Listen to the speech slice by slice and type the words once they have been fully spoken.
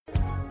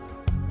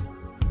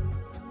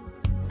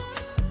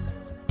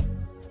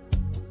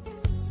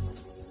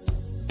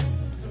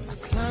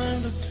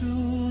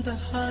the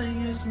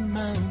highest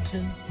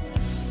mountain.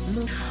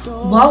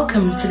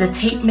 Welcome to the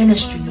Tape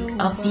Ministry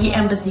of the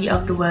Embassy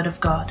of the Word of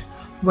God,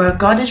 where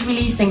God is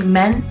releasing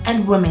men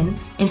and women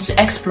into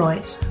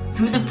exploits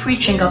through the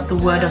preaching of the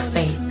Word of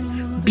faith.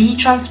 Be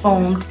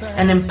transformed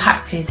and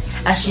impacted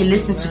as you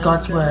listen to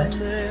God's Word.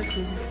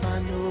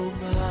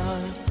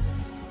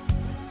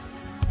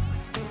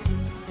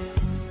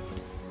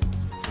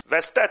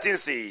 Verse 13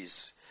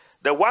 says,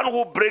 the one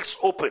who breaks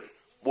open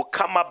will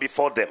come up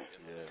before them.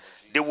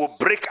 Yes. They will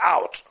break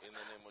out,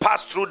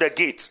 pass through the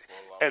gate,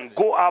 and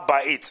go out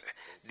by it.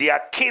 Their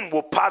king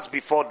will pass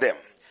before them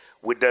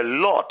with the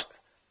Lord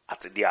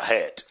at their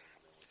head.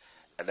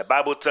 And the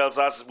Bible tells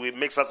us,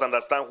 makes us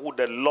understand who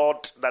the Lord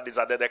that is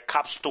at the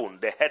capstone,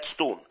 the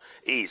headstone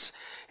is.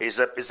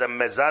 It's a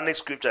messianic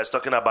scripture. It's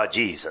talking about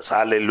Jesus.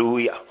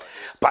 Hallelujah.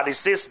 But it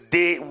says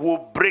they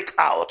will break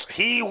out.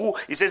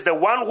 It says the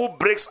one who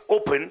breaks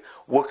open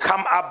will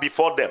come up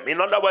before them. In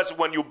other words,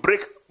 when you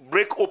break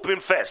open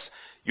first,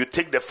 you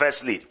take the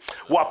first lead.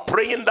 We are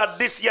praying that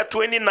this year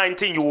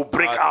 2019 you will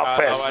break out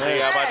first.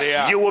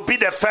 You will be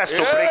the first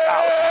to break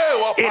out.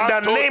 In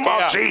the name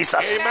of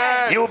Jesus.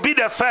 You will be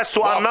the first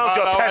to announce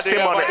your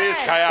testimony.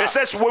 It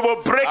says we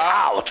will break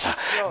out.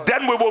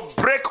 Then we will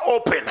break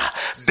open.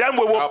 Then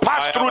we will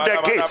pass through the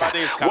gate.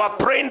 We are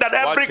praying that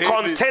every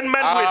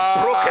containment is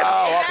broken.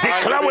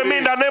 Declare with me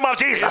in the name of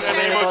Jesus.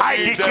 I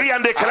decree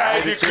and declare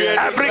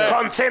every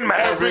containment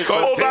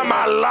over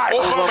my life,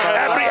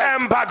 every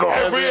embargo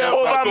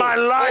over my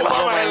life.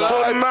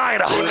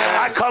 Tonight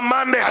I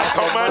command it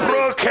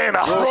broken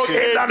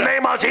in the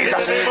name of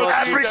Jesus.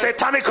 Every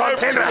satanic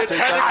container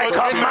I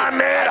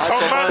command it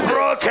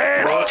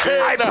broken.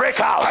 I break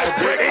out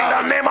in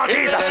the name of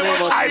Jesus.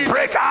 I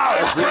break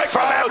out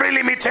from every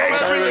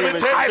limitation.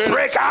 I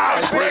break out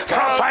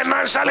from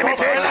financial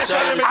limitation.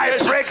 I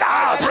break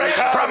out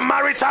from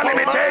marital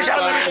limitation.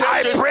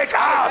 I break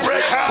out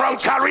from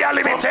career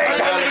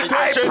limitation.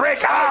 I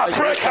break out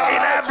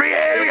in every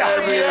area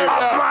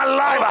of my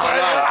life.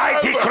 I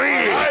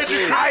decree,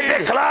 I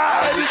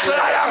declare,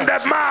 I am the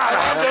man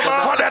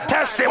for the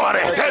testimony.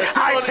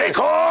 I take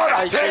hold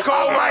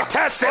of my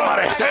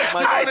testimony.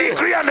 I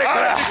decree and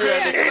declare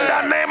in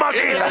the name of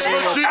Jesus,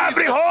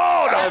 every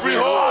hold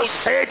of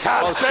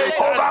Satan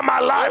over my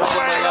life,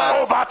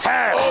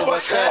 overturn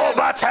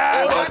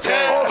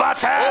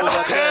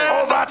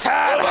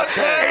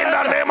in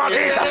the name of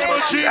Jesus.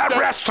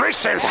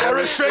 Restrictions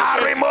are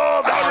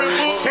removed.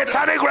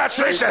 Satanic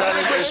restrictions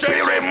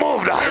be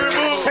removed.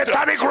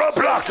 Satanic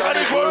roadblocks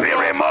be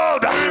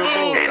removed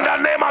in the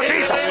name of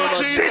Jesus.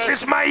 This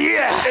is my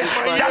year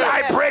that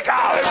I break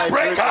out.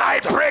 I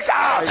break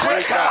out.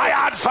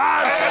 I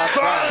advance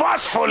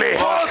forcefully.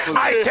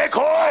 I take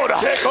hold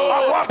of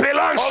what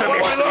belongs to me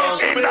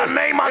in the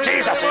name of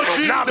Jesus.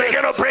 Now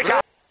begin to break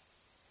out.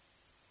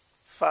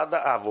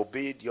 Father, I've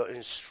obeyed your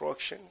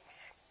instruction.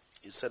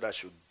 You said I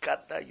should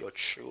gather your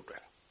children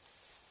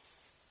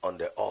on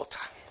the altar.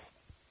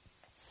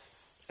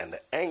 And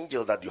the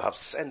angel that you have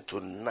sent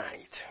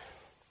tonight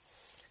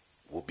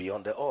will be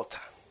on the altar.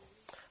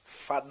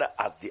 Father,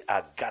 as they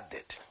are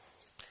gathered,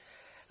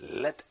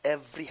 let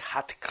every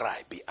heart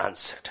cry be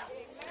answered.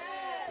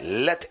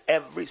 Let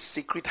every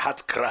secret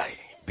heart cry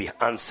be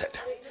answered.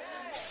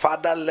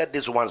 Father, let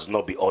these ones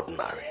not be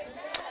ordinary.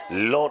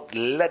 Lord,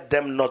 let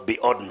them not be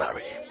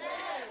ordinary.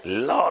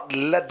 Lord,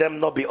 let them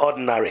not be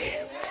ordinary.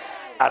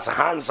 As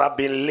hands have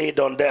been laid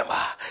on them,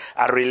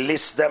 I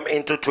release them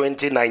into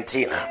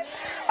 2019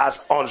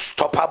 as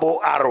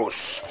unstoppable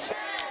arrows.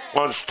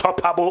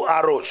 Unstoppable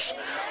arrows.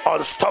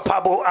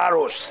 Unstoppable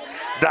arrows.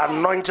 The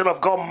anointing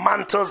of God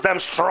mantles them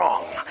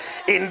strong.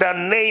 In the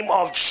name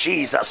of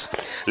Jesus,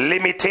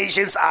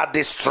 limitations are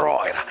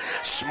destroyed.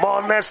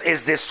 Smallness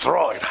is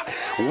destroyed.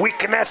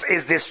 Weakness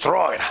is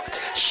destroyed.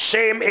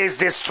 Shame is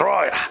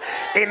destroyed.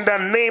 In the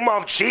name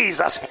of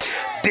Jesus,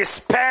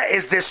 despair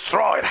is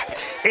destroyed.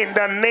 In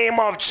the name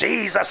of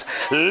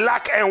Jesus,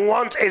 lack and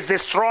want is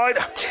destroyed.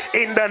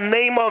 In the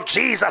name of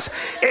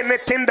Jesus,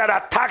 anything that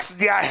attacks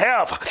their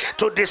health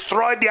to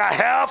destroy their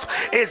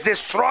health is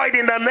destroyed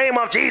in the name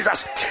of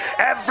Jesus.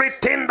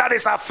 Everything that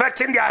is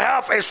affecting their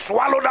health is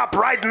swallowed up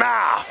right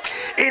now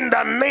in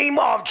the name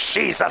of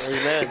Jesus.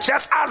 Amen.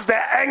 Just as the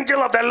angel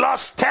of the Lord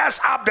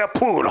stirs up the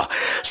pool,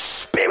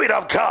 Spirit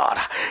of God,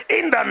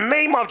 in the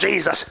name of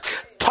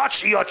Jesus,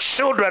 touch your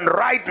children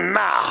right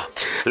now.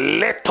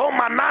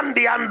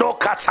 Letomanandi ando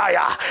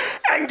kataya.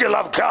 Angel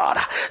of God,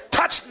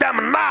 touch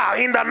them now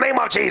in the name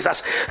of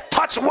Jesus.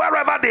 Touch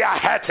wherever they are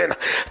hurting.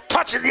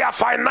 Touch their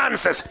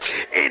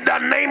finances in the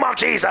name of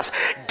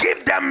Jesus.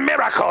 Give them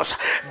miracles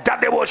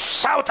that they will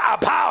shout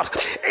about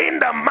in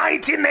the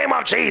mighty name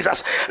of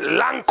Jesus.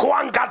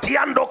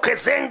 Lankuangatiando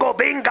kezengo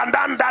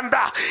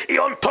bingandandanda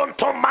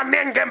iontonto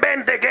manenge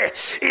bendege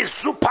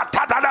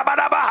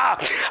izupatadabadabaha.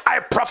 I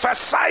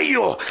prophesy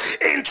you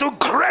into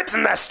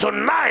greatness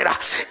tonight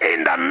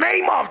in the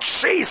name of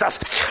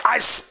Jesus. I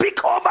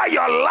speak over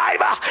your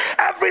life,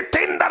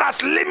 everything that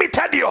has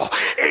limited you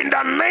in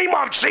the name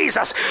of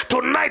Jesus.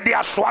 Tonight they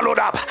are swallowed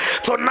up.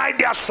 Tonight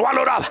they are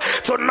swallowed up.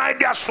 Tonight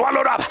they are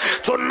swallowed up.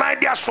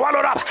 Tonight they are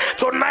swallowed up.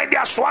 Tonight they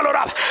are swallowed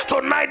up.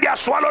 Tonight they are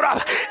swallowed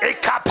up.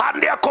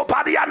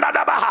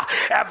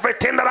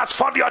 Everything that has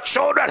fought your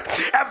children,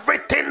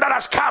 everything that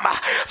has come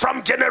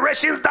from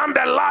generations down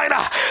the line,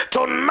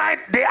 tonight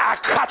they are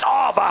cut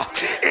off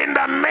in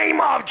the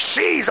name of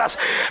Jesus,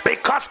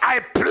 because I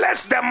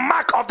place the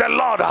mark of the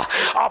Lord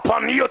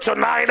upon you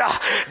tonight.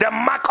 The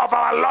mark of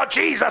our Lord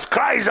Jesus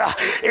Christ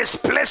is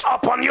placed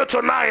upon you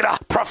tonight.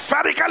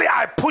 Prophetically,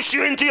 I push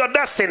you into your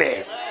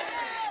destiny.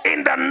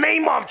 In the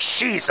name of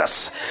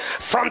Jesus,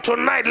 from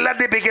tonight,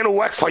 let it begin to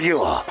work for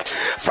you.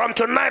 From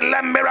tonight,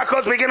 let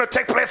miracles begin to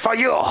take place for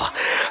you.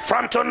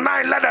 From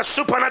tonight, let the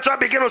supernatural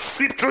begin to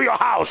sweep through your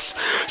house,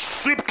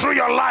 sweep through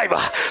your life,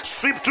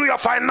 sweep through your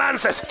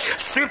finances,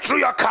 sweep through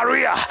your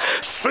career,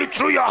 sweep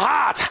through your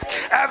heart.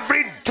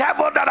 Every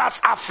devil that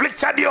has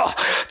afflicted you,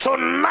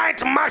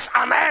 tonight marks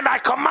an end. I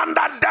command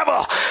that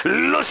devil,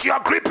 lose your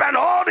grip and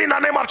hold in the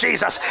name of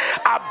Jesus.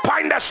 I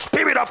bind the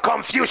spirit of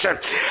confusion.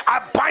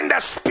 I bind the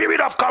spirit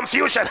of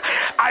confusion.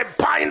 I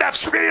bind the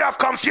spirit of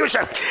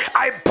confusion.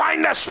 I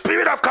bind the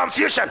spirit of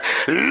confusion.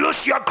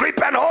 Lose your grip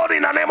and hold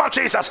in the name of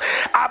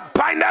Jesus. I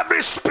bind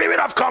every spirit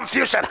of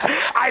confusion.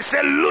 I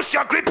say, lose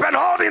your grip and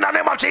hold in the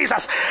name of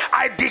Jesus.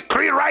 I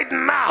decree right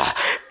now,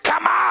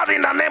 come out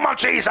in the name of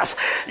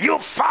Jesus. You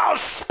foul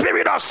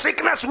spirit of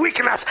sickness,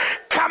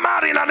 weakness, come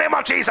out in the name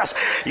of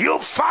Jesus. You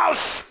foul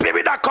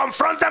spirit that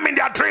confronts them in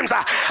their dreams,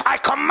 I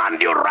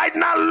command you right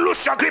now,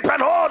 lose your grip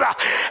and hold.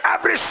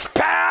 Every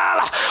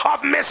spell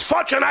of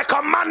misfortune, I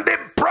command it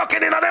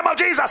broken in the name of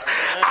Jesus.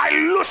 I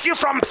loose you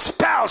from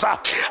spells.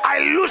 I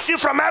loose you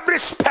from every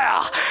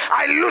spell.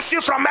 I loose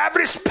you from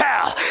every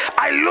spell.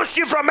 I loose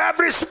you from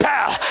every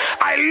spell.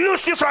 I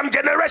loose you from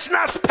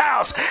generational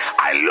spells.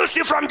 I loose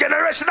you from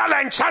generational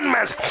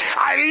enchantments.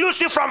 I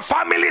loose you from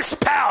family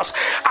spells.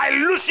 I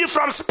loose you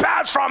from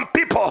spells from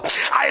people.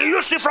 I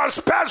loose you from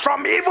spells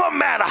from evil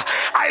men.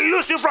 I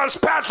loose you from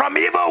spells from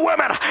evil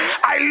women.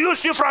 I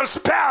loose you from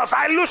spells.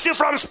 I loose you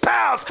from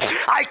spells.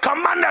 I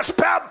command the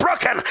spell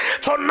broken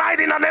tonight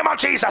in the name of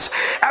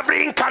Jesus.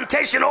 Every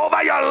incantation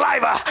over your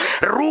life,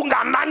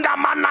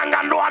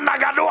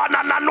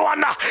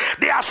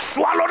 they are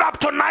swallowed up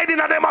tonight in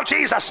the name of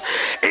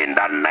Jesus. In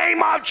the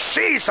name of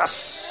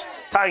Jesus.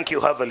 Thank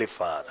you, Heavenly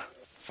Father.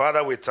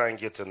 Father, we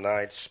thank you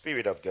tonight.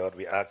 Spirit of God,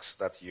 we ask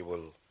that you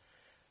will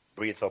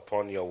breathe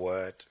upon your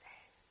word.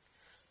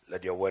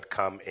 Let your word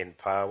come in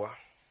power.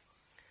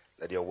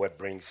 Let your word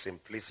bring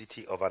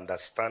simplicity of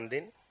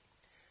understanding.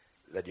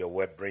 Let your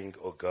word bring,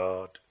 O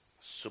God,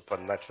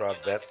 supernatural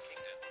depth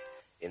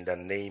in the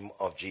name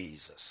of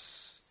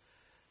Jesus.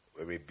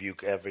 We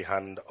rebuke every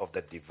hand of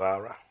the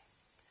devourer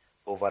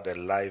over the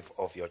life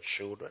of your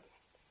children.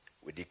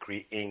 We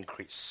decree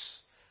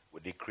increase. We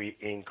decree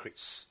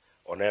increase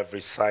on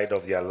every side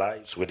of their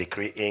lives. We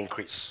decree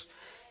increase,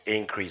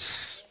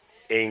 increase,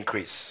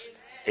 increase,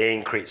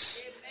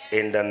 increase.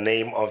 In the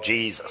name of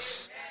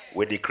Jesus,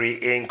 we decree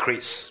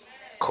increase.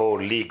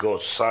 Koligo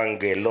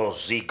sange lo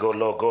zigo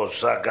logo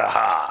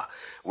zagaha.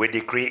 We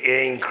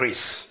decree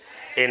increase.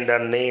 In the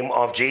name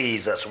of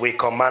Jesus, we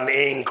command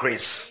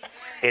increase.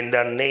 In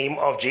the name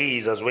of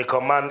Jesus, we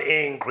command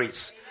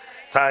increase.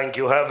 Thank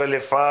you, Heavenly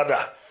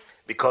Father,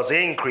 because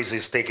increase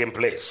is taking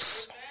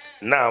place.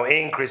 Now,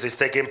 increase is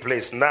taking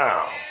place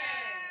now.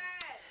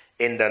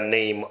 In the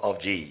name of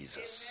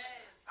Jesus.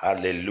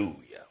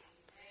 Hallelujah.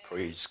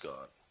 Praise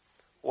God.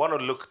 I want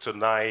to look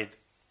tonight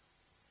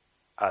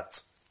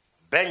at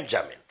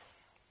Benjamin,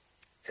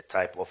 a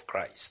type of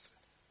Christ,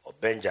 or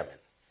Benjamin,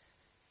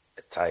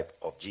 a type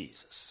of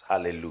Jesus.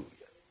 Hallelujah.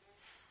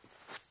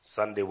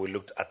 Sunday we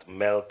looked at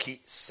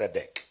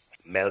Melchizedek.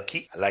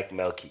 Melchi, I like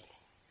Melchi.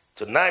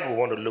 Tonight we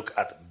want to look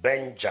at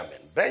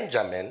Benjamin.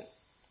 Benjamin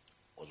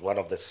was one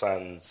of the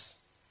sons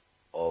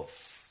of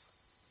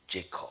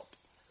Jacob.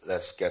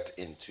 Let's get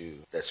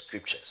into the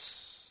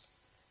scriptures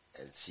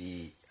and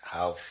see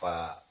how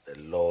far the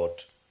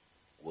Lord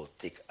will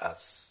take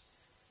us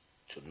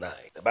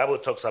tonight. The Bible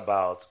talks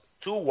about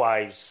two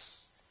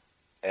wives,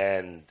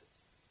 and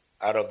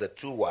out of the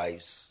two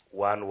wives,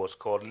 one was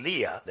called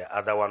Leah, the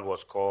other one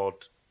was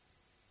called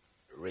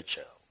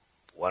Rachel.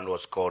 One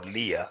was called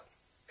Leah,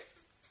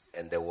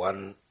 and the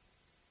one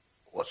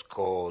was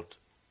called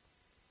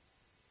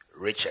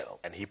Rachel.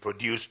 And he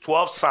produced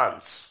 12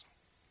 sons.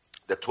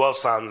 The 12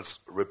 sons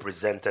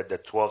represented the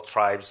 12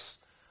 tribes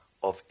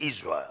of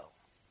Israel.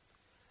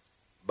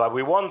 But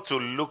we want to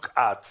look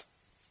at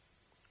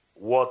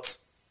what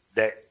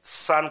the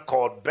son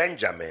called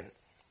Benjamin,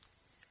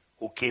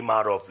 who came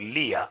out of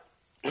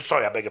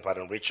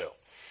Rachel,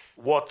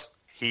 what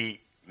he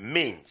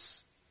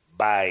means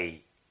by,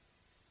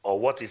 or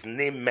what his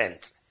name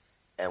meant,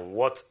 and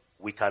what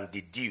we can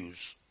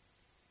deduce,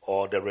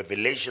 or the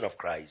revelation of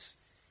Christ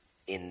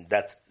in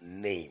that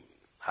name.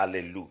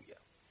 Hallelujah.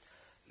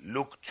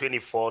 Luke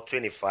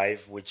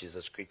 24:25, which is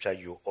a scripture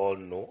you all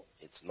know.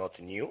 It's not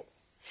new.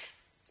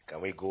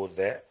 Can we go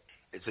there?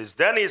 It says,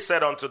 then he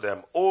said unto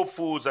them, O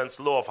fools and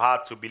slow of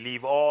heart to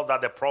believe all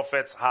that the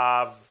prophets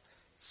have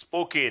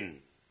spoken.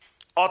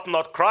 Ought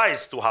not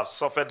Christ to have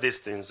suffered these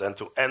things and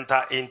to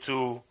enter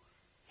into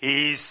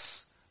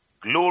his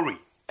glory?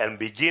 And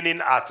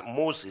beginning at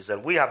Moses,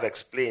 and we have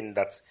explained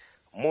that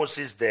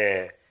Moses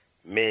there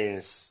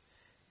means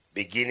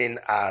beginning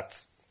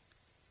at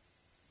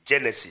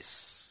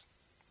Genesis.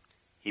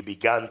 He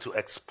began to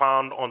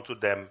expound unto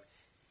them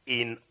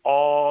in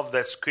all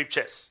the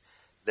scriptures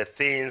the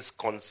things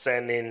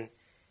concerning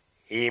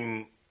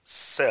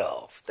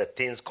himself. The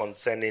things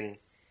concerning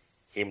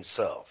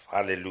himself.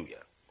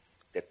 Hallelujah.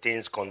 The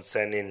things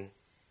concerning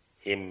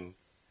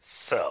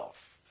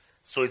himself.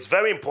 So it's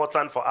very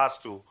important for us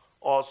to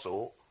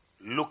also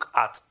look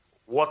at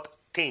what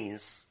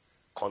things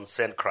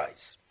concern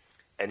Christ.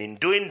 And in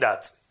doing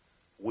that,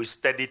 we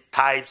study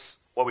types,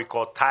 what we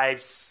call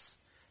types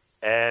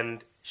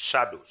and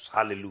shadows.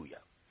 Hallelujah.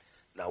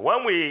 Now,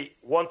 when we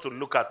want to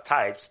look at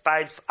types,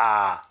 types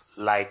are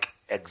like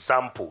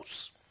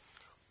examples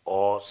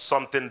or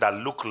something that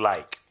look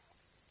like.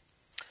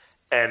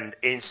 And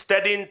in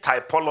studying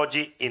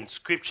typology in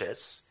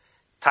scriptures,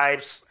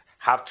 types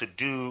have to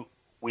do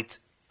with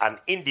an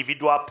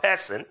individual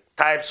person.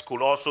 Types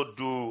could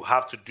also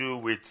have to do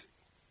with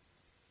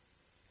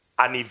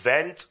an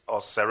event or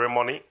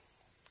ceremony.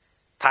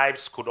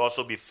 Types could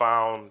also be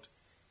found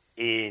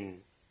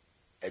in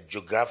a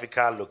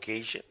geographical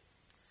location.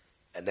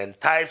 And then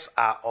types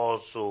are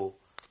also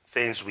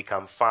things we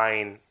can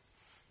find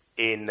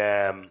in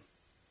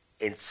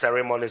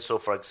ceremonies. So,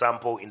 for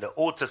example, in the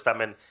Old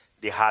Testament,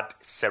 they had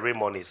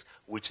ceremonies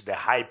which the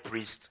high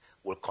priest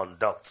will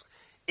conduct.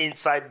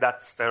 Inside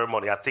that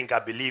ceremony, I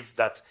believe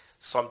that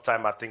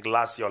sometime,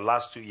 last year or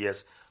last 2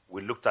 years,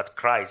 we looked at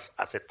Christ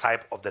as a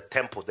type of the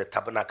temple, the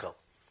tabernacle.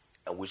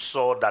 And we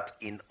saw that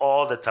in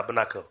all the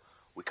tabernacle,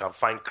 we can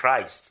find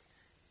Christ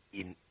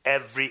in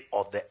every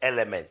of the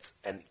elements,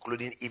 and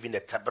including even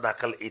the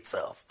tabernacle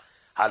itself.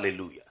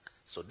 Hallelujah.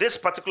 So this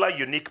particular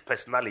unique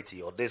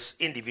personality, or this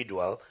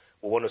individual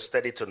we want to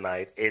study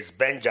tonight, is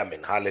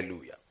Benjamin.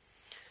 Hallelujah.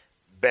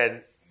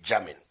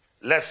 Benjamin.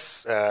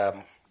 Let's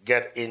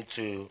get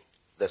into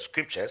the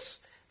scriptures.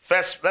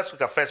 First, let's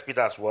look at 1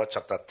 Peter as well,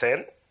 chapter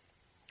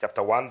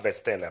 1, verse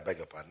 10. I beg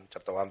your pardon.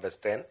 Chapter 1, verse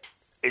 10.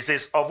 It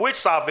says, of which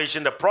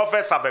salvation the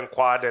prophets have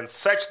inquired and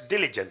searched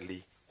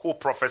diligently, who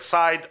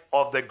prophesied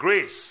of the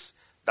grace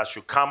that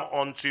should come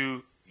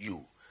unto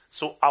you.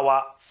 So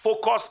our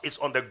focus is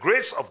on the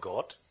grace of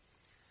God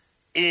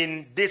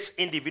in this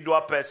individual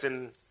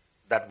person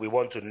that we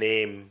want to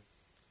name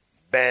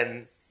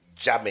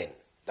Benjamin,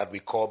 that we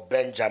call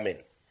Benjamin.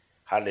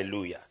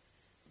 Hallelujah.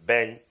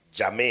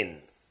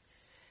 Benjamin.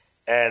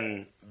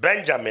 And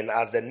Benjamin,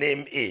 as the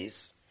name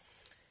is,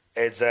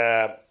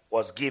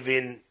 was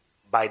given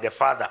by the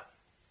father.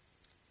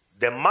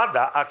 The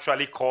mother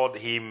actually called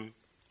him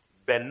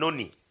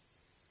Benoni.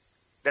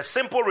 The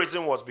simple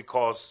reason was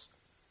because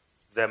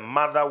the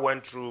mother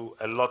went through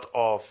a lot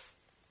of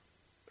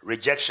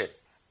rejection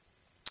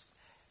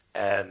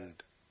and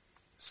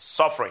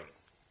suffering.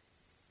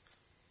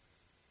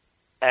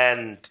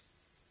 And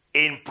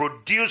in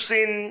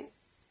producing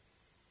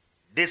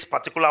this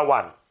particular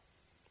one,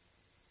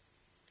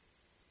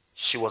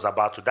 she was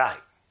about to die.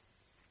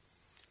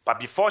 But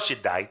before she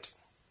died,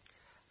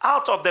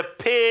 out of the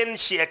pain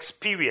she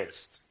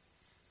experienced,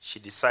 she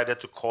decided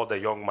to call the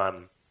young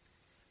man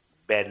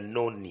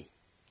Benoni.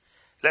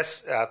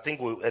 I think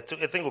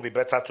it will be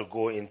better to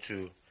go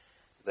into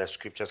the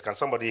scriptures. Can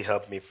somebody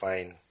help me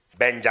find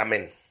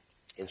Benjamin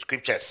in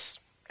scriptures?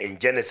 In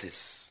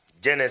Genesis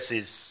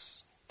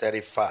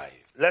 35.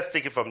 Let's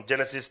take it from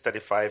Genesis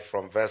 35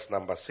 from verse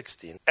number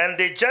 16. And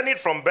they journeyed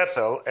from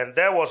Bethel, and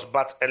there was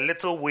but a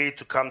little way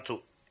to come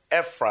to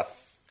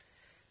Ephrath,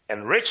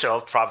 and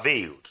Rachel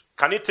travailed.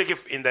 Can you take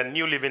it in the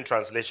New Living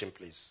Translation,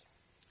 please?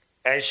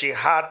 And she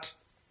had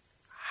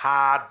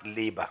hard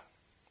labor.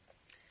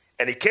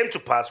 And it came to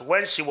pass,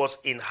 when she was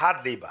in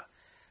hard labor,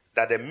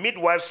 that the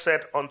midwife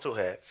said unto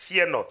her,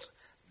 fear not,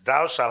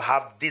 thou shalt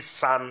have this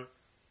son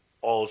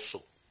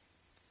also.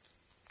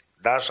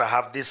 Thou shalt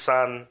have this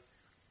son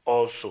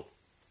also.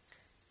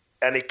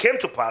 And it came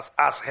to pass,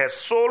 as her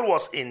soul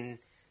was in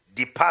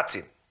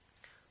departing,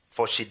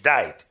 for she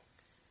died,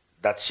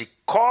 that she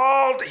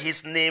called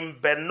his name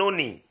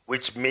Benoni,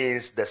 which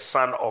means the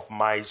son of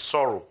my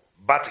sorrow.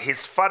 But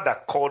his father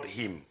called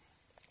him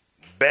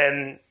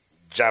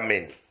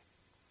Benjamin.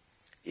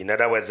 In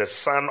other words, the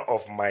son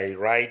of my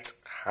right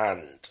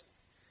hand.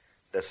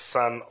 The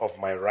son of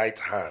my right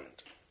hand.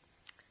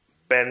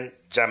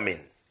 Benjamin,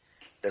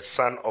 the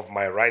son of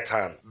my right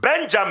hand.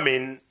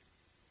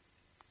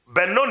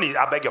 Benoni,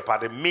 I beg your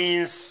pardon,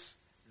 means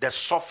the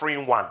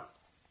suffering one.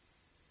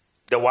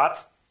 The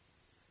what?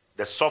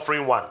 The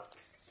suffering one.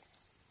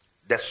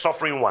 The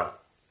suffering one.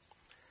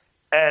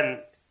 And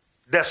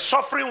the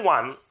suffering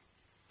one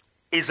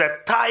is a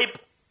type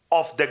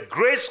of the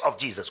grace of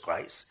Jesus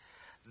Christ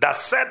that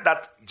said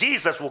that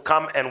Jesus will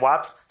come and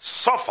what?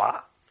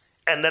 Suffer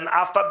And then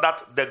after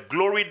that, the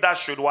glory that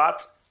should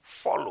what?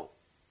 Follow.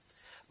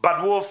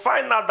 But we'll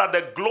find out that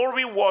the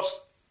glory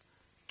was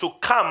to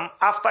come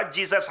after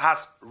Jesus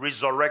has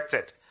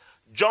resurrected.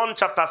 John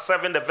chapter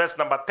 7, the verse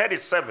number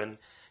 37,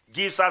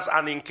 gives us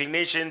an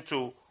inclination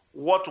to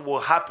what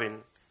will happen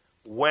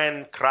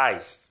when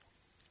Christ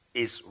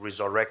is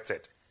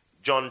resurrected.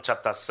 John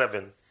chapter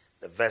 7,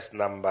 the verse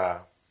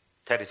number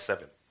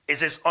 37. It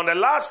says, on the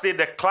last day,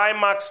 the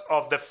climax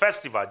of the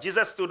festival,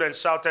 Jesus stood and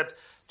shouted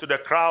to the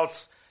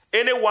crowds,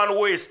 anyone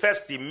who is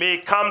thirsty may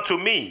come to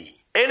me.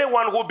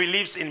 Anyone who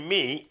believes in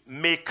me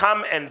may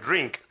come and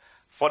drink.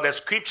 For the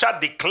scripture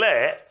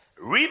declare,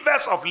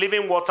 rivers of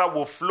living water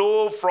will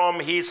flow from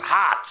his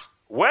heart.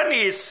 When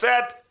he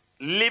said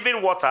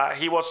living water,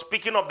 he was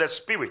speaking of the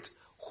Spirit,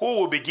 who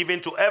will be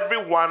given to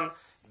everyone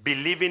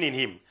believing in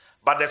him.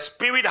 But the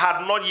Spirit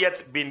had not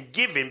yet been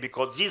given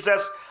because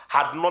Jesus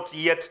had not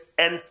yet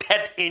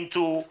entered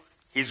into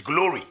his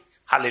glory.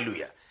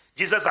 Hallelujah.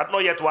 Jesus had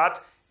not yet what?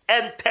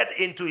 Entered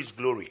into his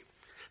glory.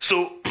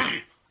 So,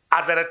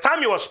 as at the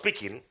time he was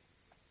speaking,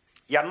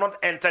 he had not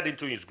entered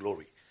into his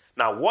glory.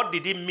 Now, what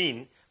did he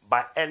mean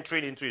by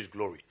entering into his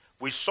glory?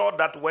 We saw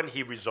that when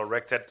he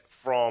resurrected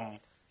from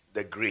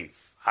the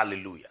grave.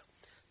 Hallelujah.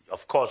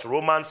 Of course,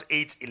 Romans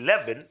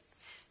 8:11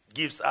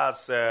 gives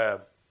us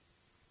an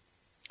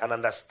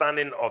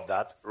understanding of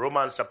that.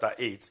 Romans chapter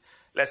 8.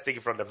 Let's take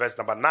it from the verse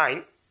number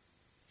 9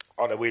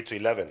 all the way to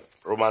 11.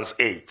 Romans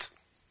 8.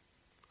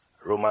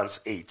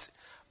 Romans 8.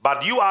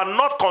 But you are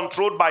not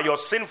controlled by your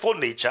sinful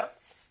nature.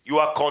 You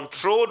are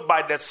controlled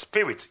by the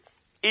Spirit,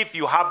 if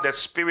you have the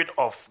Spirit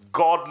of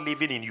God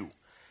living in you.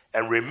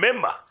 And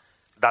remember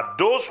that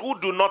those who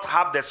do not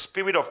have the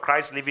Spirit of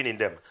Christ living in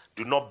them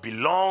do not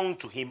belong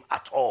to him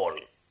at all.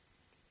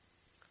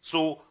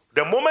 So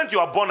the moment you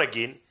are born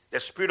again, the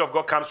Spirit of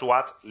God comes to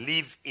what?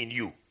 Live in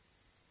you.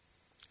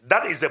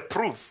 That is a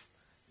proof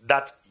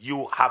that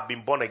you have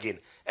been born again.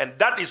 And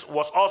that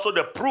was also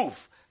the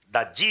proof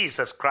that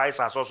Jesus Christ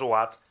has also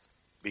what?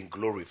 Been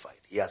glorified.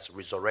 He has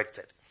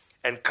resurrected.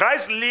 And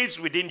Christ lives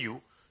within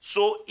you.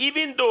 So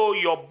even though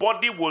your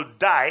body will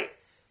die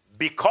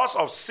because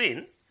of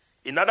sin,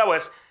 in other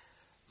words,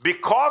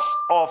 because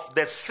of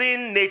the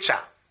sin nature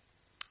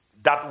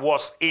that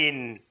was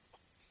in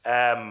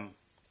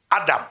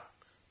Adam,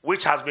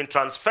 which has been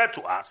transferred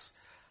to us,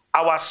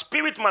 our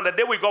spirit man, the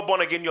day we got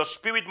born again, your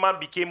spirit man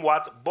became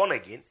what? Born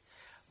again.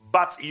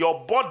 But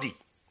your body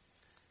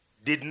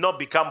did not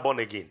become born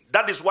again.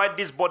 That is why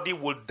this body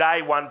will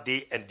die one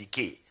day and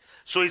decay.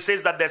 So it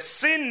says that the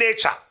sin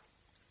nature,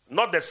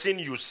 not the sin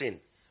you sin,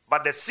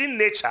 but the sin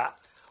nature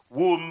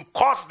will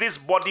cause this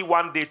body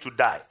one day to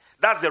die.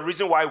 That's the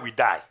reason why we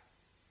die.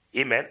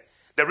 Amen.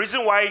 The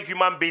reason why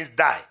human beings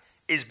die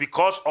is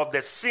because of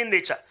the sin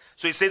nature.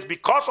 So it says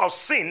because of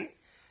sin,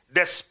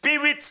 the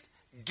Spirit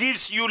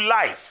gives you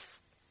life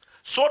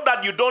so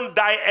that you don't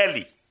die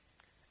early.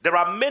 There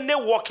are many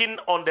walking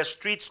on the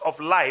streets of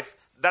life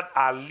that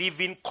are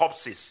living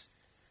corpses.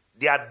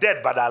 They are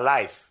dead but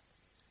alive.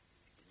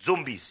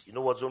 Zombies. You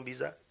know what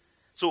zombies are?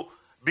 So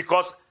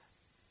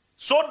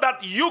that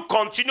you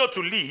continue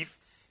to live,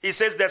 he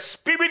says the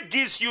Spirit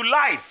gives you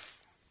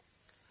life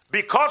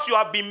because you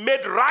have been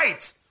made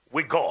right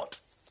with God.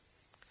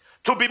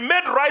 To be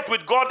made right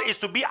with God is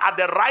to be at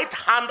the right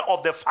hand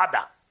of the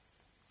Father.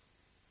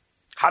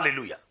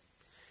 Hallelujah.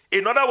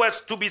 In other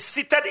words, to be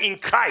seated in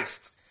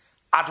Christ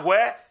at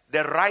where?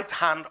 The right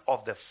hand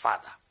of the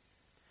Father.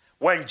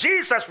 When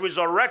Jesus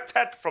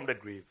resurrected from the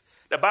grave,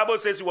 the Bible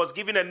says he was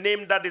given a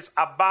name that is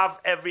above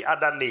every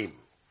other name.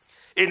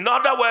 In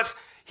other words,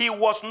 he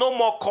was no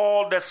more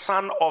called the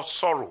son of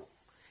sorrow.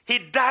 He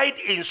died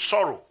in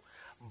sorrow,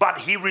 but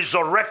he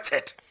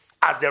resurrected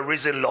as the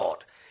risen Lord.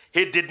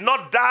 He did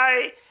not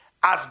die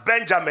as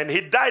Benjamin.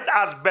 He died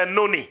as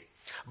Benoni.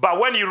 But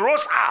when he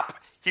rose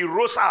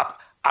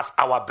up as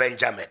our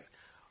Benjamin.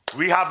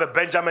 We have a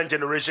Benjamin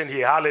generation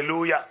here.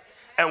 Hallelujah.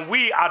 And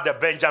we are the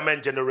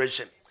Benjamin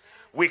generation.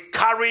 We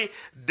carry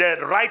the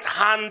right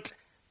hand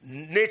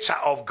nature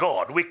of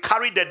God. We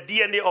carry the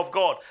DNA of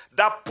God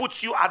that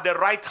puts you at the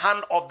right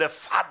hand of the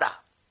Father.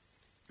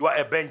 You are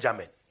a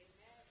Benjamin.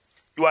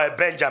 You are a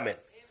Benjamin.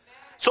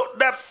 So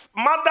the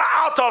mother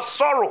out of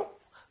sorrow,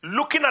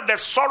 looking at the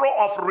sorrow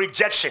of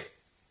rejection,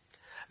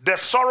 the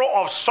sorrow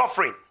of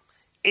suffering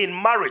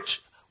in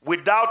marriage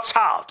without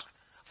child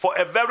for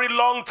a very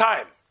long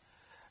time.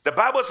 The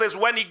Bible says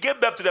when he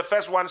gave birth to the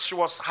first one, she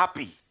was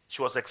happy.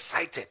 She was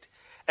excited.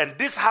 And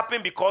this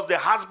happened because the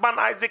husband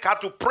Isaac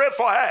had to pray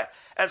for her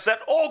and said,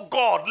 oh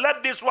God,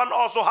 let this one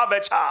also have a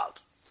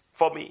child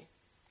for me.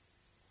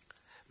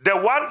 The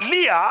one,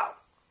 Leah,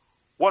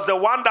 was the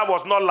one that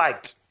was not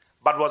liked,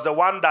 but was the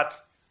one that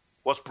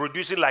was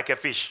producing like a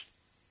fish.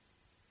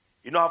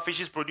 You know how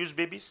fishes produce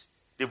babies?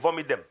 They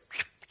vomit them.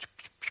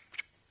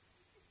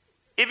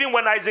 Even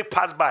when Isaac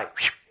passed by,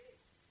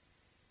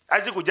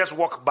 Isaac would just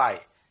walk by.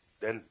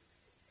 Then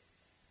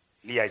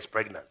Leah is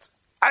pregnant.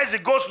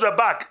 Isaac goes to the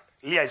back.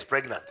 Leah is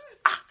pregnant.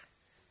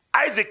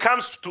 Isaac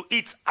comes to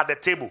eat at the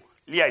table.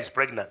 Leah is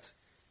pregnant,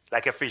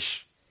 like a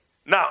fish.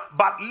 Now,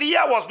 but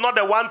Leah was not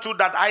the one too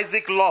that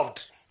Isaac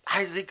loved.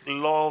 Isaac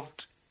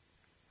loved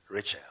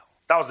Rachel.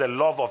 That was the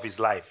love of his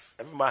life.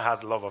 Every man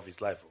has the love of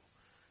his life.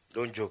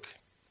 Don't joke.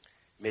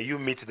 May you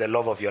meet the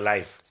love of your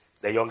life,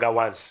 the younger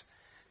ones.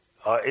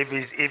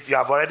 If you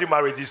have already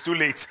married, it's too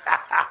late.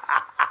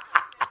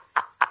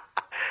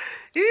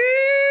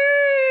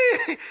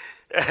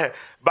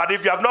 But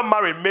if you have not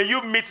married, may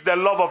you meet the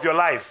love of your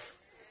life.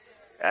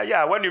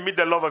 Yeah, when you meet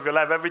the love of your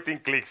life, everything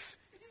clicks.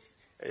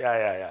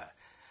 Yeah.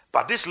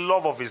 But this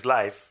love of his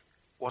life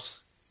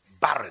was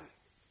barren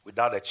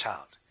without a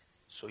child.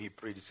 So he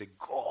prayed, he said,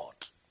 God,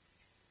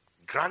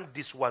 grant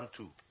this one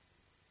too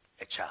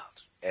a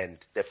child. And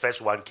the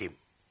first one came.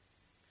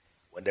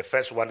 When the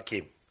first one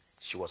came,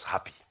 she was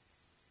happy.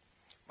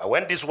 But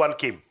when this one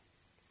came,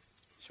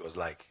 she was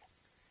like,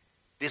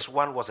 this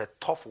one was a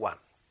tough one.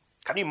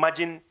 Can you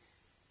imagine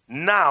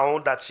now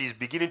that she's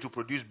beginning to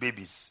produce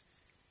babies?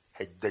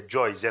 The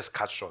joy is just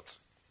cut short.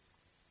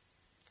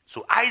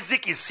 So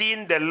Isaac is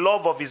seeing the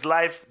love of his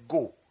life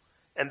go.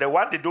 And the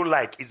one they don't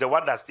like is the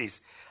one that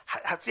stays.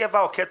 Has it ever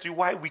occurred to you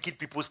why wicked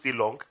people stay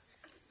long?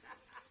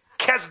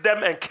 Curse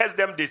them and curse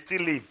them, they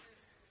still live.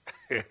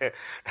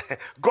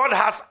 God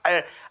has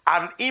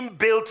an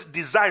inbuilt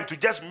design to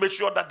just make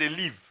sure that they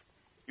live.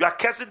 You are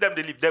cursing them,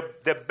 they live.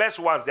 The best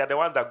ones, they are the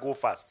ones that go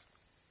fast.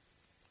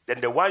 Then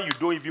the one you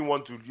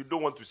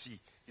don't want to see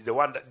is the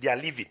one that they are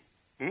living.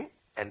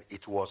 And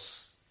it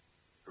was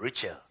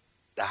Rachel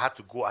that had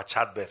to go at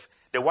childbirth.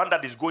 The one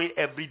that is going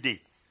every day.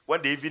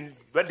 When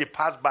they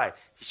pass by,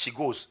 she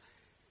goes.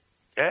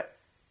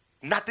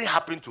 Nothing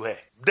happened to her.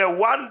 The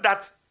one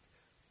that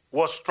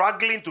was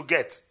struggling to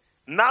get,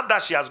 now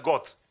that she has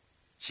got,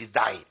 she's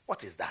dying.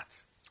 What is that?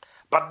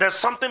 But there's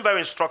something very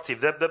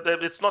instructive.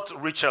 It's not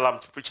Rachel I'm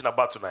preaching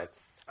about tonight.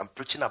 I'm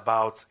preaching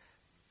about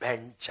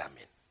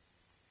Benjamin.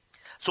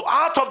 So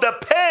out of the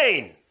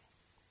pain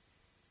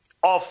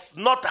of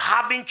not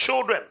having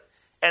children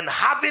and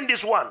having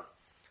this one,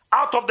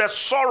 out of the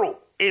sorrow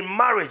in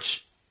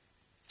marriage,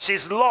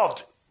 she's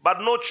loved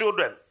but no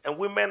children. And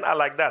women are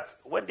like that.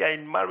 When they are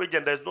in marriage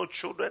and there's no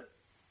children,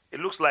 it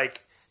looks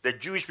like the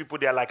Jewish people,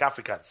 they are like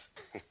Africans.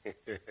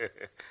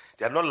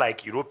 They are not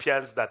like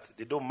Europeans that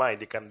they don't mind.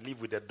 They can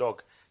live with a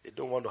dog. They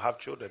don't want to have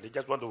children. They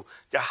just want to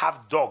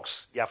have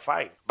dogs. They are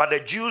fine. But the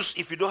Jews,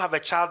 if you don't have a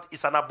child,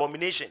 it's an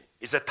abomination.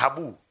 It's a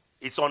taboo.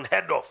 It's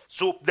unheard of.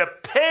 So the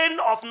pain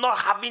of not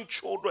having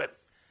children,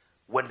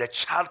 when the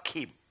child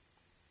came,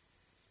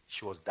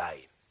 she was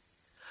dying.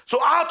 So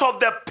out of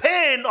the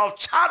pain of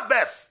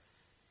childbirth,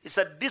 he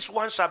said, this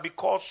one shall be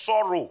called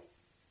sorrow.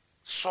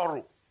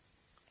 Sorrow.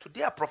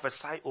 Today I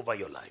prophesy over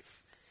your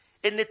life.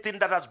 Anything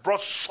that has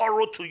brought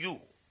sorrow to you,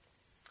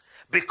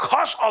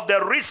 because of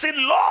the risen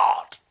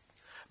Lord,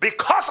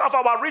 because of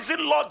our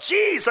risen Lord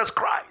Jesus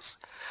Christ,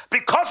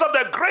 because of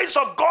the grace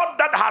of God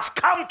that has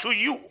come to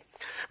you,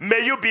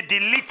 may you be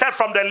deleted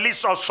from the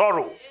list of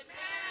sorrow.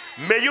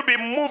 Amen. May you be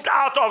moved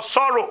out of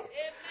sorrow.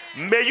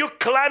 Amen. May you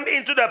climb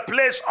into the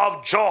place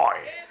of joy.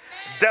 Amen.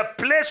 The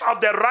place of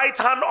the right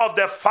hand of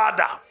the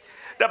Father.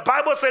 The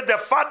Bible says the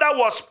Father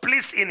was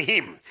pleased in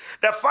him.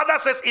 The Father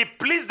says it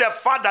pleased the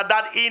Father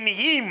that in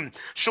him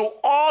should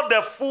all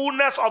the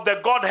fullness of the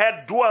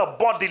Godhead dwell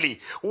bodily.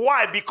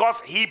 Why?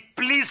 Because he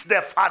pleased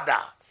the Father.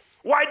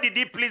 Why did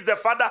he please the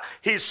Father?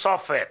 He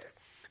suffered.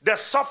 The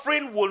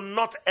suffering will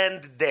not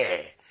end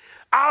there.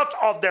 Out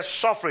of the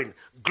suffering,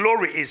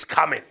 glory is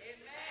coming. Amen.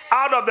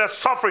 Out of the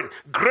suffering,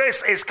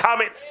 grace is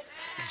coming. Amen.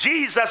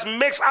 Jesus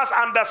makes us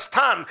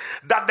understand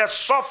that the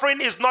suffering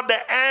is not the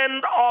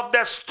end of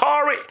the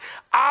story.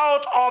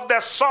 Out of the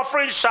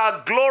suffering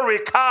shall glory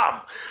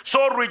come.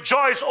 So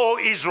rejoice, O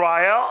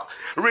Israel.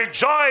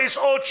 Rejoice,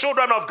 O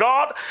children of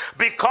God,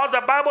 because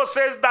the Bible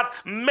says that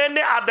many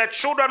are the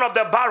children of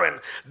the barren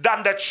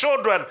than the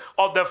children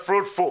of the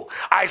fruitful.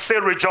 I say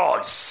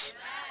rejoice.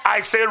 I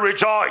say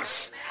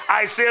rejoice.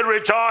 I say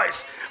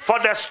rejoice. For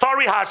the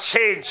story has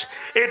changed.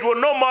 It will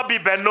no more be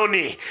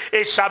Benoni.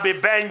 It shall be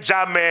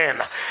Benjamin.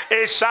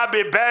 It shall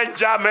be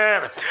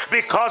Benjamin.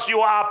 Because you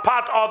are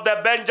part of the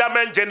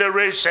Benjamin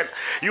generation.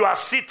 You are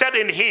seated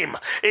in him,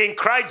 in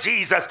Christ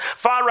Jesus,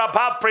 far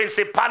above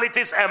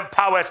principalities and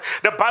powers.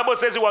 The Bible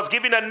says he was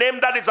given a name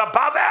that is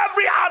above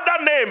every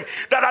other name.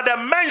 That at the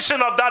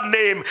mention of that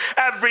name,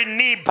 every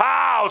knee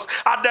bows.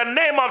 At the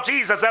name of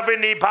Jesus, every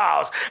knee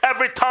bows.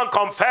 Every tongue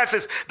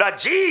confesses that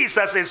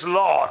Jesus is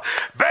Lord.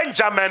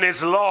 Benjamin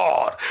is Lord.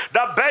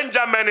 That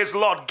Benjamin is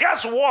Lord.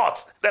 Guess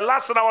what? The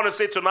last thing I want to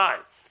say tonight.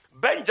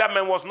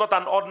 Benjamin was not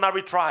an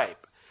ordinary tribe.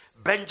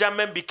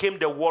 Benjamin became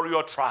the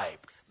warrior tribe.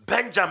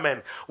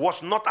 Benjamin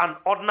was not an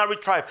ordinary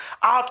tribe.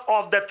 Out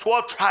of the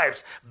 12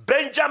 tribes,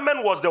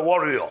 Benjamin was the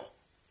warrior.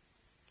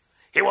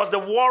 He was the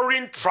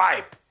warring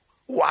tribe.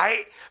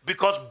 Why?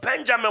 Because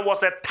Benjamin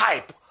was a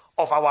type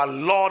of our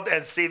Lord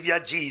and Savior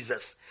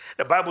Jesus.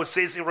 The Bible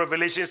says in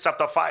Revelation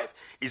chapter 5,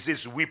 it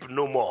says, weep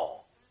no more.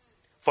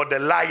 For the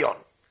Lion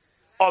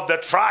of the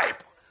tribe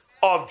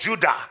of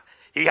Judah,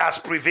 he has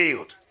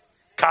prevailed.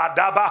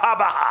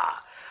 Kadabahabaha.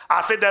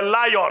 I said the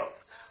Lion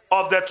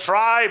of the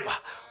tribe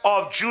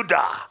of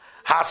Judah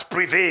has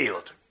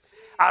prevailed.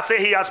 I say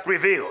he has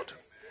prevailed.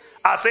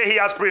 I say he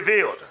has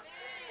prevailed.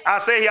 I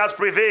say he has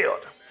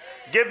prevailed.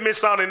 Give me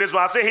sound in this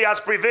one. I say he has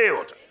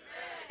prevailed.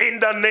 In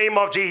the name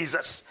of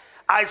Jesus.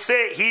 I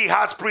say he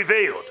has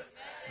prevailed.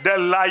 The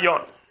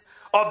Lion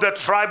of the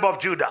tribe of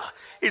Judah.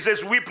 He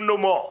says, weep no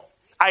more.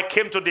 I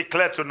came to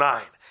declare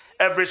tonight,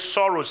 every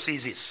sorrow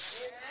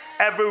ceases.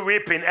 Every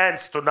weeping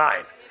ends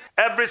tonight.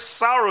 Every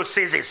sorrow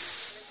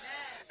ceases.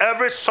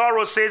 Every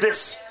sorrow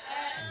ceases.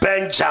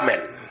 Benjamin.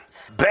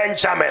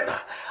 Benjamin.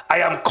 I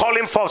am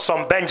calling for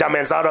some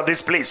Benjamins out of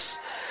this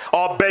place.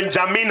 Or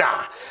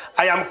Benjamina.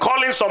 I am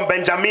calling some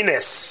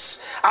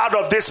Benjamines out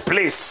of this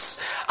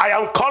place. I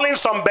am calling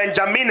some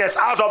Benjamines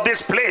out of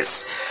this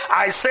place.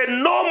 I say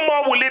no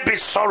more will it be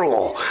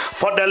sorrow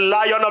for the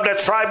Lion of the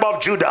tribe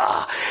of Judah.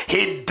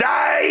 He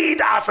died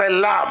as a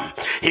lamb.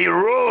 He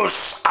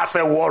rose as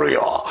a warrior.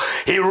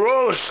 He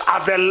rose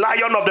as the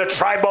Lion of the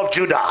tribe of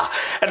Judah.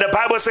 And the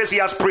Bible says he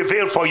has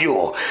prevailed for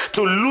you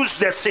to loose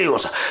the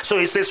seals. So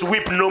he says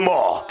weep no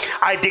more.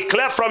 I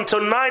declare from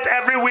tonight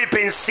every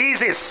weeping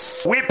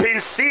ceases. Weeping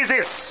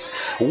ceases.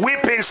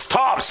 Weeping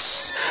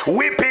stops.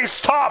 Weeping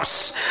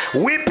stops.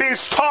 Weeping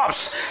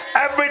stops.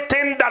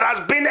 Everything that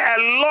has been a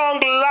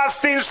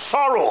long-lasting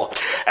sorrow,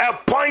 a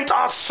point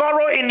of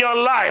sorrow in your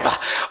life.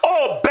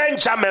 Oh,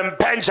 Benjamin,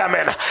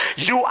 Benjamin,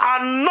 you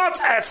are not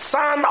a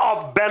son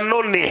of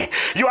Benoni.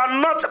 You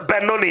are not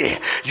Benoni.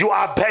 You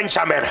are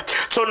Benjamin.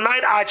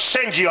 Tonight I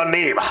change your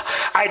name.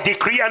 I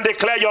decree and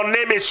declare your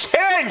name is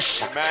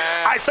changed.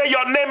 Amen. I say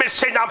your name is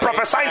changed. I'm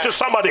prophesying to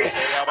somebody.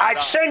 I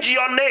change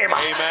your name.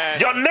 Amen.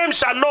 Your name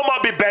shall no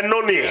more be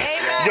Benoni.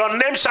 Amen. Your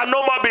name shall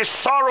no more be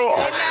sorrow.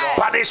 Amen.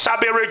 But it shall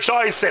be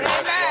rejoicing.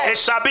 Amen. It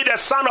shall be the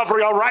son of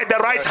your right, the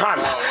right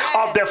hand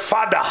of the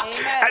Father.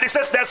 Amen. And it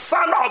says the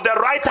son of the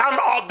right hand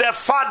of the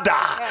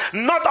Father,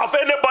 not of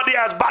anybody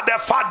else but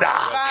the Father.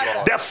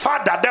 The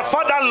Father. The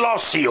Father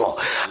loves you.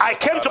 I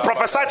came to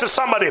prophesy to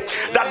somebody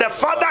that the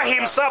Father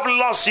himself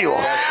loves you.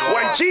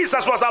 When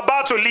Jesus was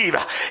about to leave,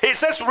 he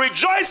says,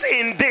 rejoice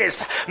in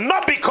this,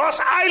 not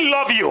because I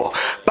love you,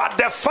 but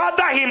the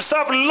Father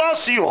himself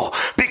loves you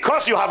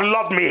because you have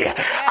loved me.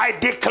 I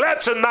declare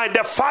tonight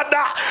the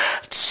Father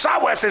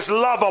showers his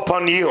love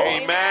upon you.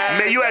 Amen.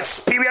 May you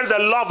experience the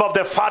love of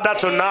the Father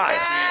tonight.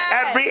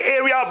 Amen. Every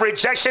area of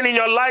rejection in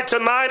your life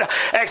tonight,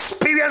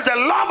 experience the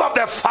love of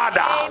the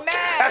Father.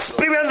 Amen.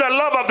 Experience the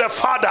love of the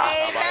Father.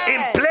 Amen.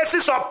 In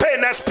places of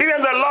pain,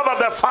 experience the love of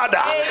the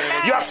Father.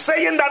 Amen. You are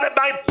saying that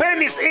my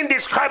pain is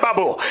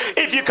indescribable.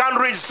 If you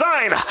can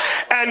resign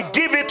and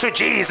give it to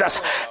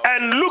Jesus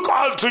and look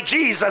all to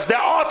Jesus, the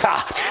author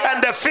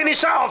and the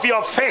finisher of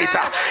your faith,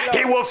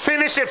 he will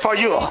finish it for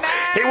you.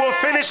 He will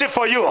finish it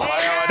for you.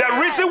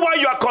 The reason why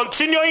you are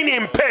continuing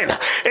in pain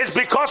is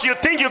because you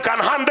think you can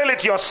handle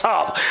it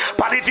yourself.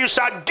 But if you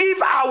shall give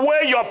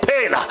away your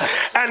pain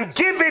and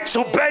give it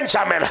to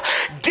Benjamin,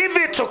 give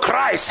it to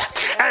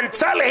Christ and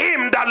tell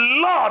him that,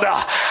 Lord,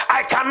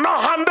 I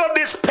cannot handle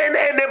this pain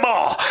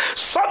anymore.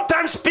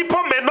 Sometimes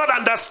people may not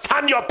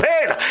understand your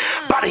pain,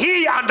 but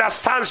he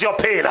understands your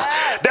pain.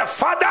 The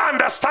Father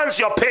understands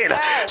your pain.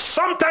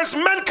 Sometimes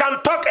men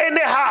can talk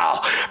anyhow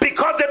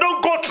because they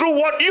don't go through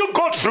what you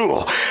go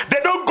through.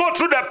 They don't go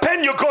through the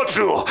pain you go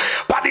through.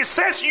 But it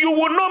says you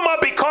will no more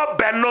be called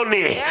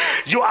Benoni.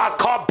 You are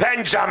called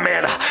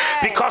Benjamin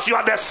because you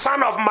are the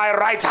son of my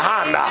right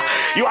hand.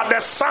 You are the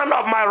son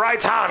of my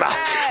right hand.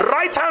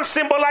 Right hand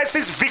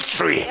symbolizes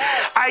victory.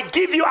 I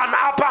give you an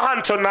upper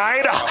hand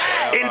tonight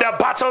in the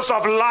battles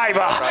of life.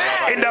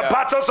 In the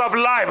battles of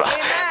life.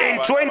 In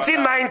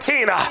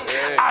 2019,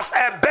 as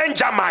a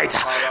Benjamite,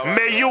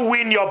 may you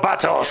win your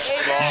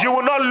battles. You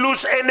will not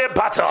lose any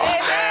battle.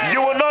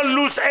 You will not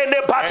lose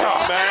any battle.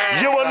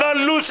 You will not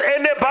lose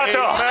any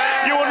battle.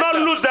 You will not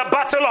lose the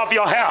battle of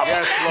your health.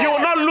 You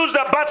will not lose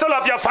the battle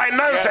of your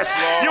finances.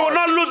 You will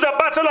not lose the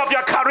battle of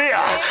your career.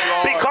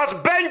 Because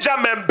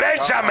Benjamin,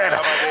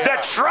 the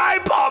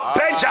tribe of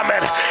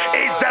Benjamin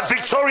is the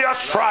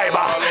victorious tribe.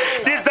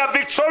 Is the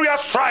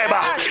victorious tribe.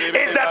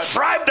 Is the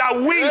tribe that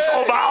wins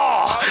over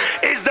all.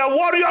 Is the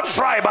warrior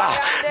tribe.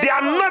 They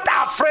are not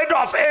afraid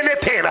of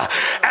anything.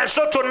 And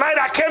so tonight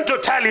I came to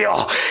tell you,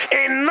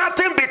 in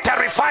nothing be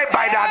terrified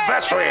by the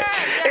adversary.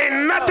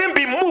 In nothing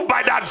be moved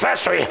by the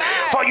adversary.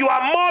 For you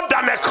are more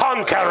than a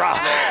conqueror.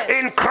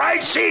 In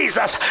Christ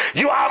Jesus,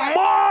 you are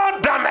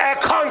more than a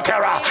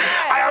conqueror.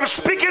 I am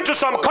speaking to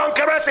some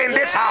conquerors in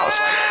this house.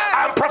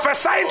 I am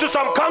prophesying to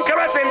some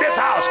conquerors in this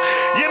house.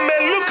 You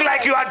may look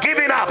like you are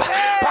giving up,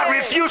 but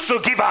refuse to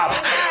give up.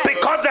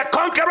 Because the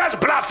conqueror's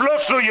blood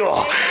flows through you.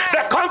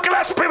 The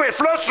conqueror's spirit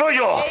flows through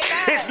you.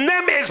 His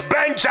name is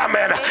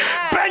Benjamin.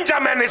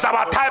 Benjamin is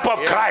our type of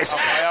Christ.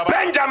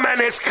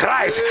 Benjamin is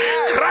Christ.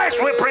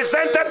 Christ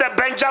represented the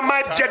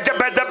Benjamin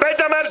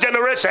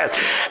generation.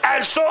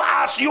 And so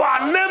as you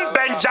are named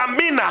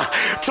Benjamina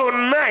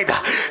tonight,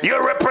 you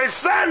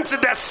represent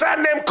the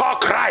surname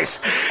called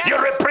Christ.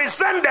 You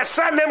represent the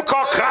surname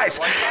called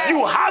Christ.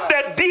 You have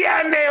the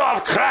DNA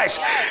of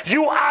Christ.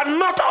 You are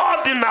not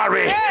ordinary.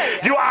 ordinary.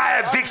 You are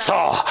a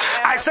victor.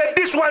 I said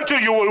this one too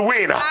you will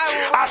win.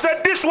 I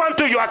said this one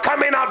too you are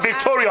coming out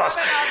victorious.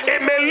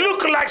 It may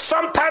look like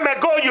some time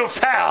ago you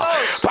fell,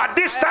 but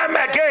this time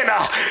again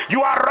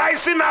you are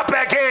rising up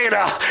again.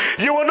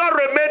 You will not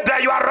remain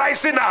there. You are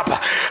rising up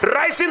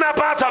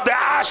out of the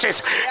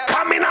ashes,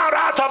 coming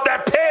out of the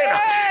pain,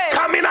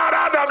 coming out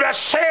of the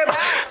shame.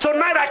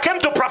 Tonight I came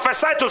to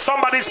prophesy to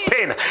somebody's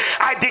pain.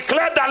 I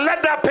declare that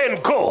let that pain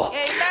go.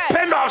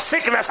 Pain of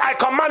sickness, I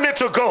command it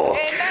to go.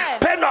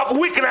 Pain of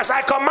weakness,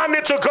 I command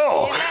it to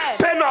go.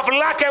 Pain of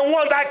lack and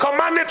want, I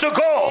command it to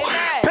go.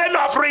 Pain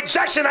of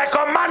rejection, I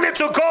command it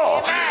to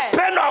go.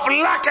 Pain of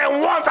lack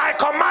and want, I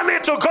command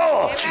it to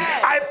go.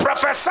 I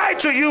prophesy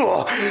to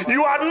you,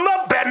 you are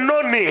not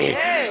Benoni,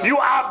 you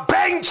are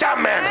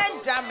Benjamin.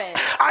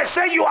 I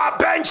say you are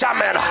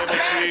Benjamin.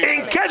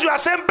 In case you are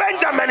saying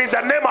Benjamin is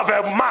the name of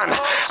a man,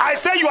 I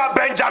say you are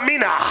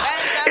Benjamina.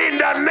 In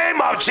the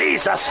name of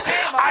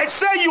Jesus, I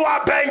say you are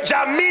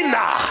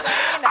Benjamina.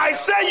 I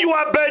say you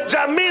are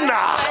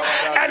Benjamina.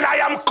 And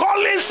I am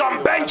calling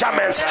some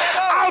Benjamins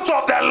out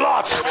of the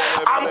lot.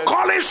 I'm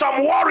calling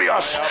some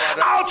warriors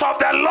out of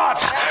the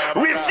lot.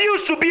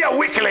 Refuse to be a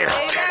weakling.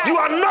 You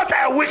are not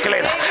a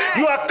weakling.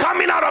 You are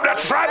coming out of the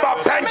tribe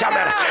of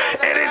Benjamin.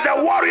 It is the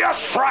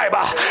warrior's tribe.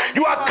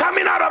 You are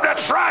coming out of the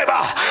tribe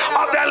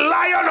of the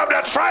lion of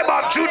the tribe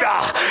of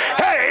Judah.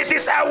 Hey, it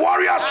is a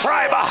warrior's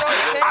tribe.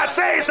 I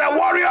say it's a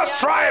warrior's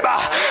tribe.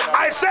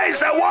 I say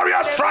it's a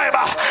warrior's tribe.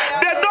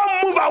 They don't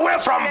move away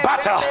from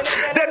battle.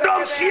 They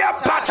don't fear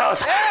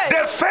battles.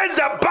 They face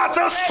the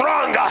battle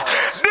stronger.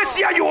 This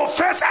year you will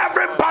face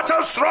every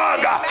battle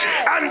stronger,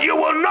 and you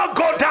will not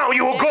go down,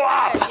 you will go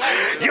up.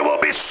 You will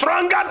be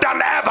stronger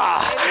than ever.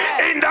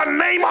 In the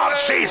name of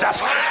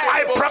Jesus,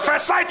 I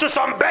prophesy to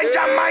some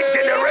Benjamin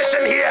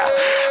generation here.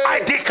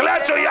 I declare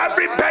to you,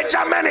 every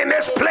Benjamin in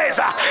this place,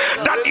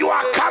 that you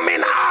are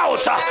coming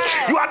out.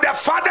 You are the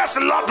Father's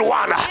loved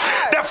one.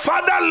 The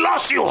Father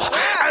loves you,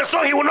 and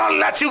so he will not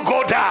let you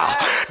go down.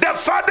 The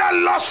Father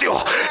loves you,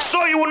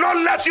 so he will not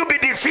let you be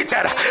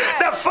defeated.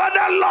 The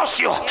Father loves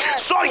you,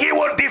 so he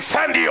will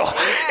defend you.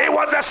 It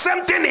was the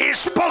same thing he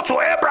spoke to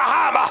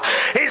Abraham.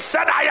 He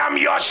said, I am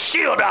your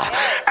shield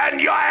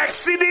and your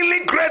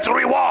exceedingly great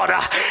reward.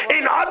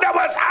 In other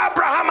words,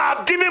 Abraham, I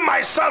have given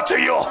myself to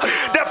you.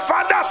 The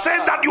Father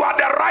says that you are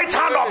the right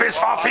hand of his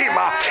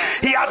fulfillment.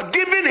 He has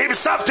given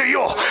himself to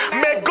you.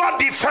 May God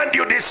defend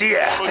you this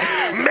year.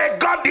 May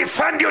God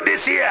defend you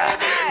this year.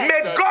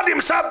 May God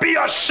himself be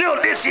your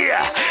shield this year.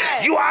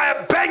 You are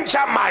a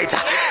Benjamite.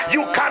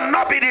 You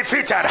cannot be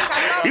defeated.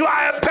 You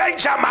are a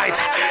Benjamite.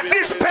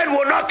 This pain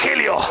will not kill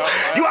you.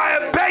 You are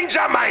a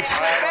Benjamite.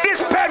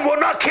 This pain will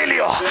not kill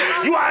you.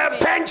 You are a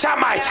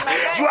Benjamite.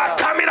 You are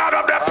coming out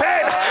of the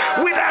pain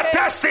with a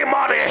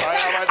testimony.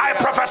 I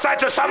prophesy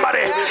to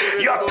somebody,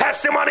 your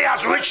testimony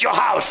has reached your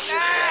house.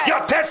 Your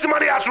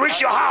testimony has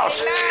reached your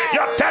house.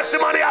 Your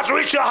testimony has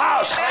reached your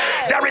house.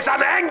 There is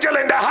an angel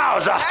in the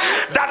house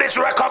that is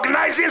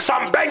recognizing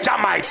some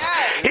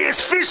Benjamites. He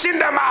is fishing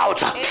them out.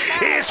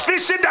 He is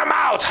fishing them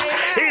out.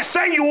 He is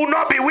saying you will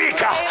not be weak.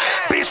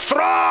 Be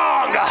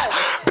strong.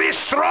 Be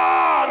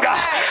strong.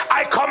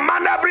 I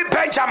command every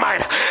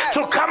Benjamin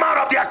to come out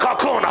of their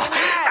cocoon.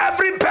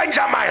 Every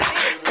Benjamin,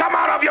 come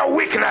out of your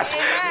weakness.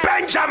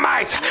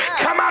 Benjamite,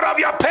 come out of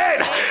your pain.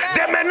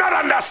 They may not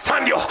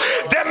understand you.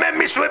 They may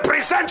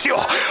misrepresent you,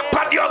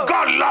 but your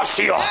God loves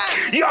you.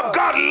 Your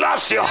God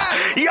loves you.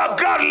 Your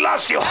God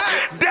loves you.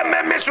 They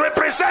may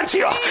misrepresent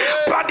you,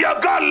 but your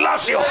God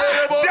loves you.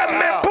 They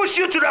may push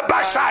you to the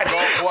backside,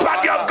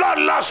 but your God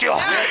loves you.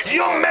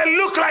 You may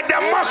look like the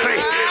mockery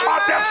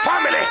of the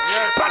family,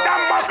 but that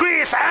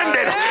mockery is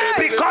ending,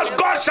 because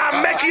God shall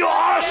make you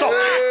also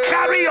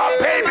carry your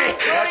baby.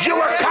 You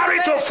will carry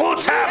to full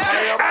term,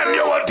 and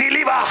you will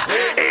deliver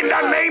in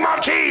the name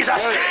of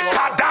Jesus.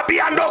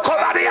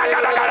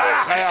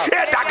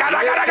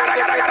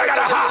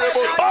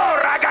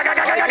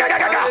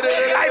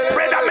 I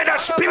pray that may the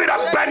spirit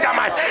of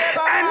Benjamin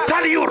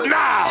enter you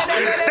now.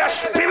 The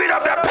spirit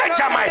of the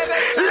Benjamite,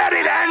 let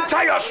it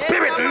enter your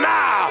spirit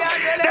now.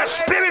 The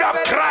spirit of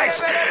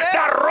Christ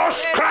that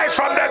rose Christ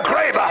from the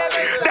grave.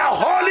 The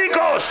Holy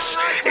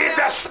Ghost is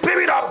the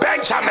spirit of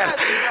Benjamin.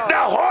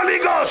 The Holy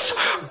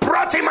Ghost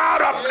brought him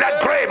out of the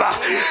grave.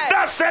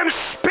 That same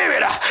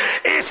spirit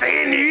is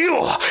in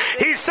you.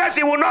 He says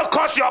he will not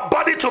cause your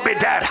body to be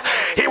dead.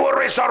 He will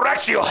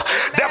resurrect you.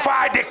 Therefore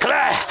I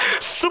declare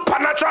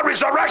supernatural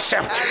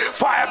resurrection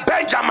for a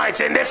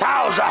Benjamite in this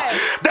house.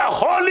 The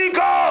Holy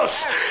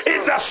Ghost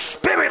is the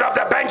spirit of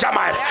the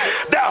Benjamite.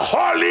 The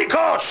Holy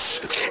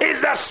Ghost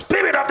is the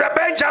spirit of the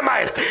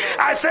Benjamite.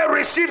 I say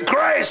receive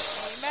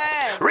grace.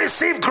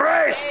 Receive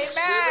grace.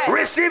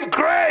 Receive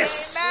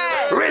grace.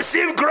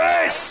 Receive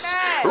grace.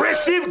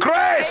 Receive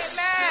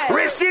grace.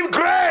 Receive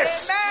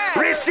grace.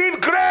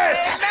 Receive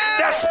grace.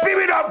 The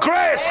spirit of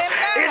grace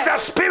is the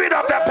spirit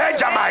of the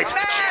Benjamite.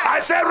 I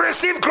said,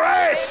 receive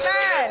grace.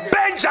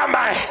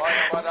 Benjamin,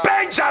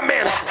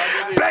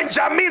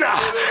 Benjamina,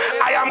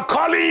 I am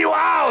calling you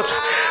out.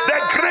 The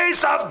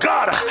grace of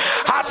God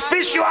has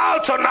fished you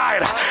out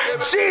tonight.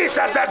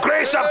 Jesus, the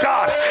grace of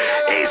God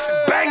is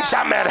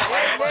Benjamin.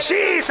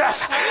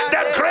 Jesus,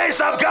 the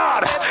grace of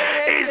God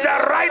is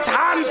the right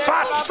hand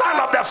fast son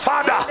of the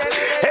Father.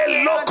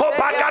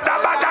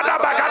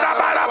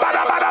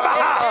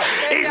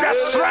 Is the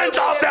strength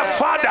of the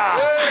Father.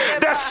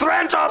 The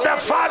strength of the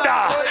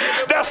Father.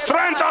 The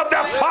strength of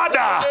the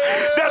Father.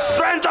 The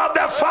strength of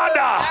the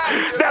Father.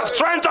 The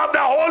strength of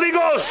the Holy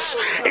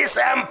Ghost is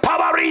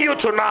empowering you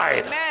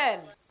tonight. Amen.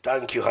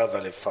 Thank you,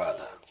 Heavenly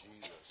Father.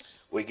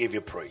 We give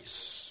you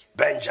praise.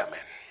 Benjamin,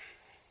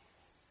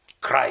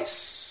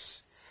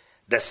 Christ,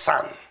 the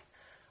son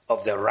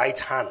of the right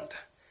hand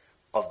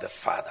of the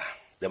Father.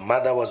 The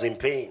mother was in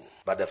pain,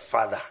 but the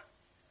father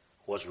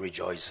was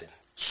rejoicing.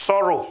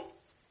 Sorrow,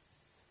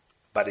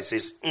 but it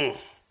says,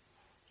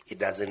 it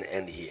doesn't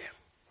end here.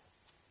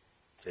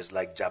 Just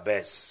like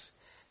Jabez.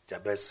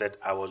 Jabez said,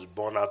 I was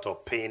born out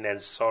of pain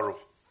and sorrow.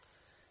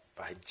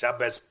 But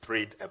Jabez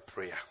prayed a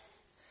prayer.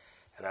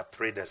 And I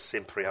pray the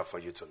same prayer for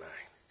you tonight.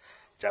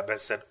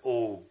 Jabez said,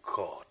 oh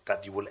God,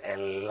 that you will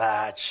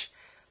enlarge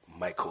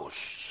my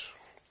coast.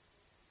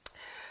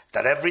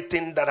 That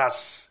everything that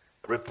has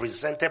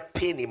represented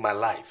pain in my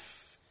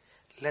life,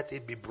 let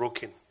it be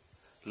broken.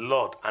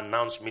 Lord,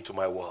 announce me to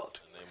my world.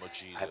 In the name of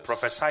Jesus. I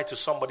prophesy to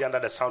somebody under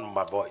the sound of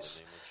my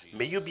voice.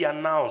 May you be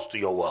announced to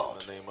your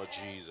world. In the name of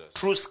Jesus.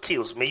 Through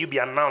skills, may you be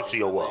announced to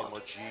your In the world. name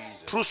of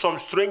Jesus. Through some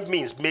strange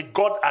means, may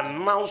God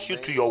announce you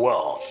to your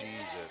world.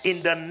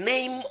 In the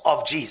name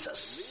of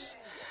Jesus.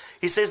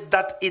 He says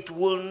that it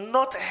will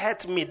not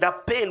hurt me,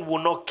 that pain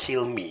will not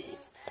kill me.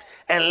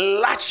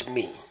 Enlarge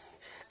me.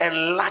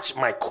 Enlarge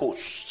my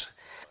coast.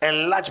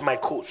 Enlarge my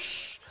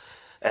coast.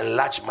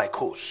 Enlarge my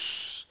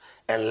coast.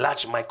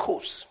 Enlarge my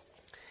coast.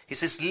 He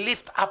says,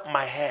 lift up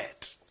my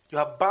head. You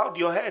have bowed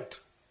your head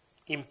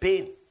in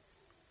pain.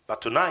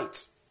 But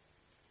tonight,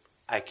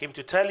 I came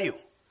to tell you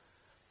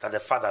that the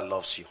Father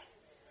loves you.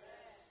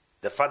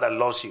 The Father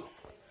loves you.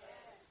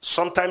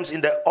 Sometimes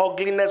in the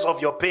ugliness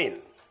of your pain,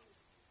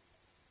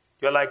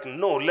 you're like,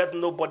 no, let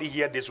nobody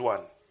hear this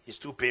one. It's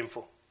too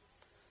painful.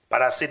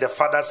 But I say the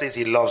Father says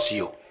he loves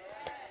you.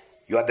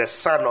 You are the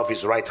son of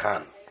his right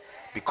hand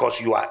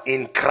because you are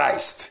in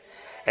Christ.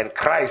 And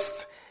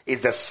Christ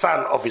is the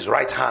son of his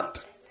right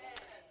hand.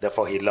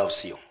 Therefore he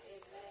loves you.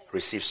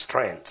 Receive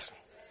strength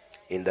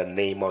in the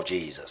name of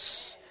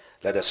Jesus.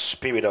 Let the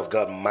Spirit of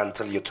God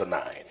mantle you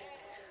tonight.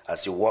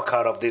 As you walk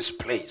out of this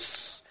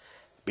place,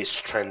 be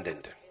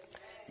strengthened.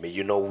 May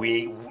you not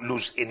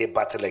lose any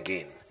battle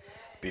again.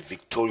 Be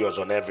victorious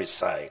on every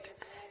side.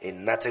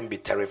 In nothing be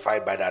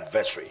terrified by the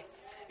adversary.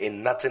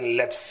 In nothing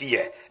let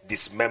fear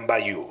dismember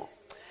you.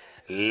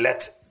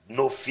 Let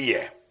no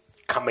fear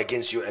come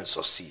against you and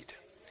succeed.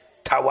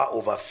 Tower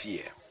over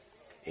fear.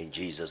 In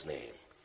Jesus' name.